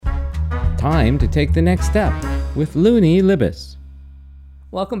Time to take the next step with Looney Libis.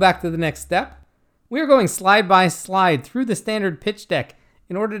 Welcome back to The Next Step. We are going slide by slide through the standard pitch deck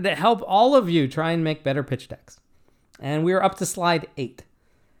in order to help all of you try and make better pitch decks. And we are up to slide 8.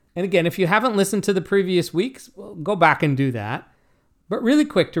 And again, if you haven't listened to the previous weeks, well, go back and do that. But really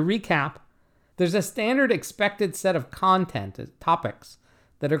quick, to recap, there's a standard expected set of content, topics,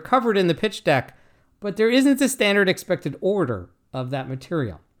 that are covered in the pitch deck, but there isn't a standard expected order of that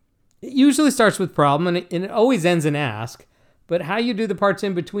material. It usually starts with problem, and it always ends in ask, but how you do the parts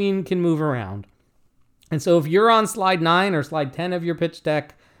in between can move around. And so if you're on slide 9 or slide 10 of your pitch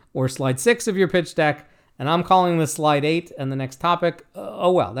deck, or slide 6 of your pitch deck, and I'm calling this slide 8 and the next topic,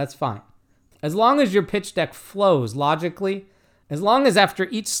 oh well, that's fine. As long as your pitch deck flows logically, as long as after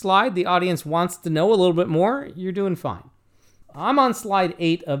each slide the audience wants to know a little bit more, you're doing fine. I'm on slide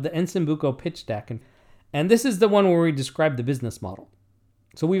 8 of the Ensombuco pitch deck, and this is the one where we describe the business model.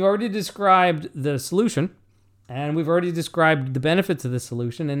 So we've already described the solution, and we've already described the benefits of the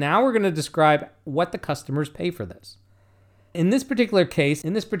solution, and now we're going to describe what the customers pay for this. In this particular case,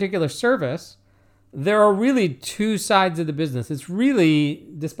 in this particular service, there are really two sides of the business. It's really,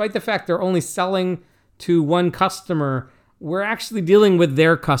 despite the fact they're only selling to one customer, we're actually dealing with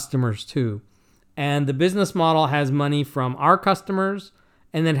their customers too. And the business model has money from our customers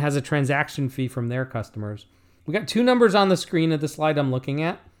and then has a transaction fee from their customers. We got two numbers on the screen of the slide I'm looking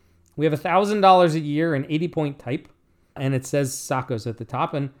at. We have $1,000 a year in 80-point type, and it says Sacos at the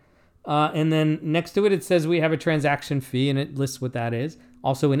top. And then next to it, it says we have a transaction fee, and it lists what that is,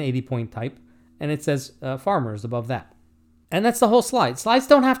 also in 80-point type. And it says farmers above that. And that's the whole slide. Slides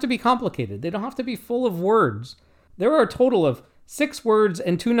don't have to be complicated. They don't have to be full of words. There are a total of 6 words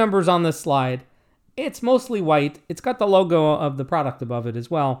and 2 numbers on this slide. It's mostly white. It's got the logo of the product above it as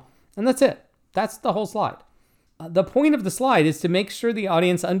well. And that's it. That's the whole slide. The point of the slide is to make sure the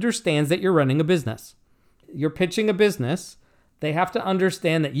audience understands that you're running a business. You're pitching a business. They have to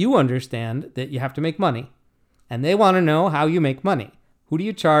understand that you understand that you have to make money. And they want to know how you make money. Who do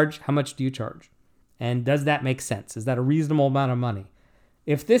you charge? How much do you charge? And does that make sense? Is that a reasonable amount of money?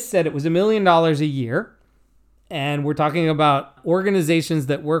 If this said it was $1 million a year, and we're talking about organizations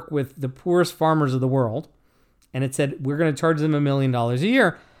that work with the poorest farmers of the world, and it said we're going to charge them $1 million a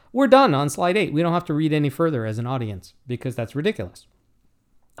year, we're done on slide 8. We don't have to read any further as an audience because that's ridiculous.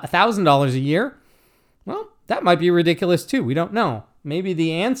 $1,000 a year, well, that might be ridiculous too. We don't know. Maybe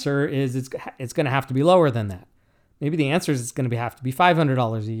the answer is it's going to have to be lower than that. Maybe the answer is it's going to have to be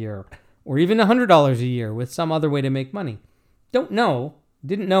 $500 a year or even $100 a year with some other way to make money. Don't know.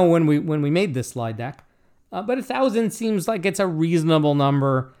 Didn't know when we made this slide deck. But 1,000 seems like it's a reasonable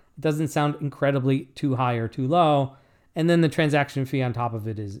number. It doesn't sound incredibly too high or too low. And then the transaction fee on top of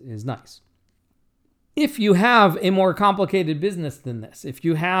it is nice. If you have a more complicated business than this, if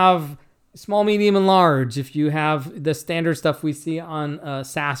you have small, medium, and large, if you have the standard stuff we see on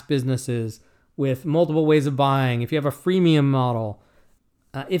SaaS businesses with multiple ways of buying, if you have a freemium model,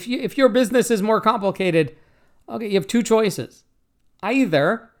 if your business is more complicated, okay, you have 2 choices.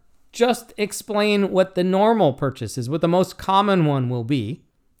 Either just explain what the normal purchase is, what the most common one will be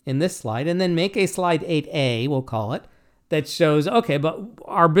in this slide, and then make a slide 8A, we'll call it, that shows, okay, but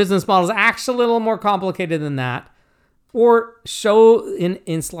our business model is actually a little more complicated than that. Or show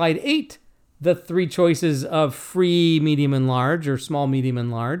in slide 8 the 3 choices of free, medium, and large, or small, medium, and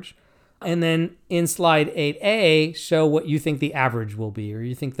large. And then in slide 8A, show what you think the average will be, or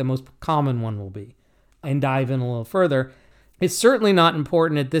you think the most common one will be, and dive in a little further. It's certainly not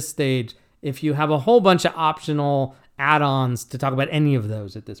important at this stage if you have a whole bunch of optional add-ons to talk about any of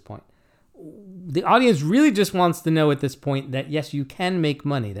those at this point. The audience really just wants to know at this point that, yes, you can make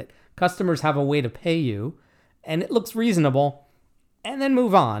money, that customers have a way to pay you, and it looks reasonable, and then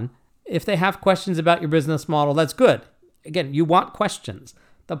move on. If they have questions about your business model, that's good. Again, you want questions.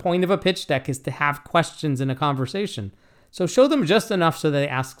 The point of a pitch deck is to have questions in a conversation. So show them just enough so they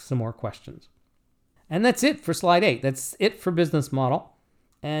ask some more questions. And that's it for slide 8. That's it for business model.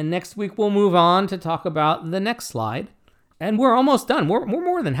 And next week we'll move on to talk about the next slide. And we're almost done. We're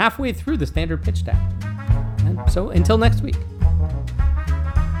more than halfway through the standard pitch deck. And so until next week.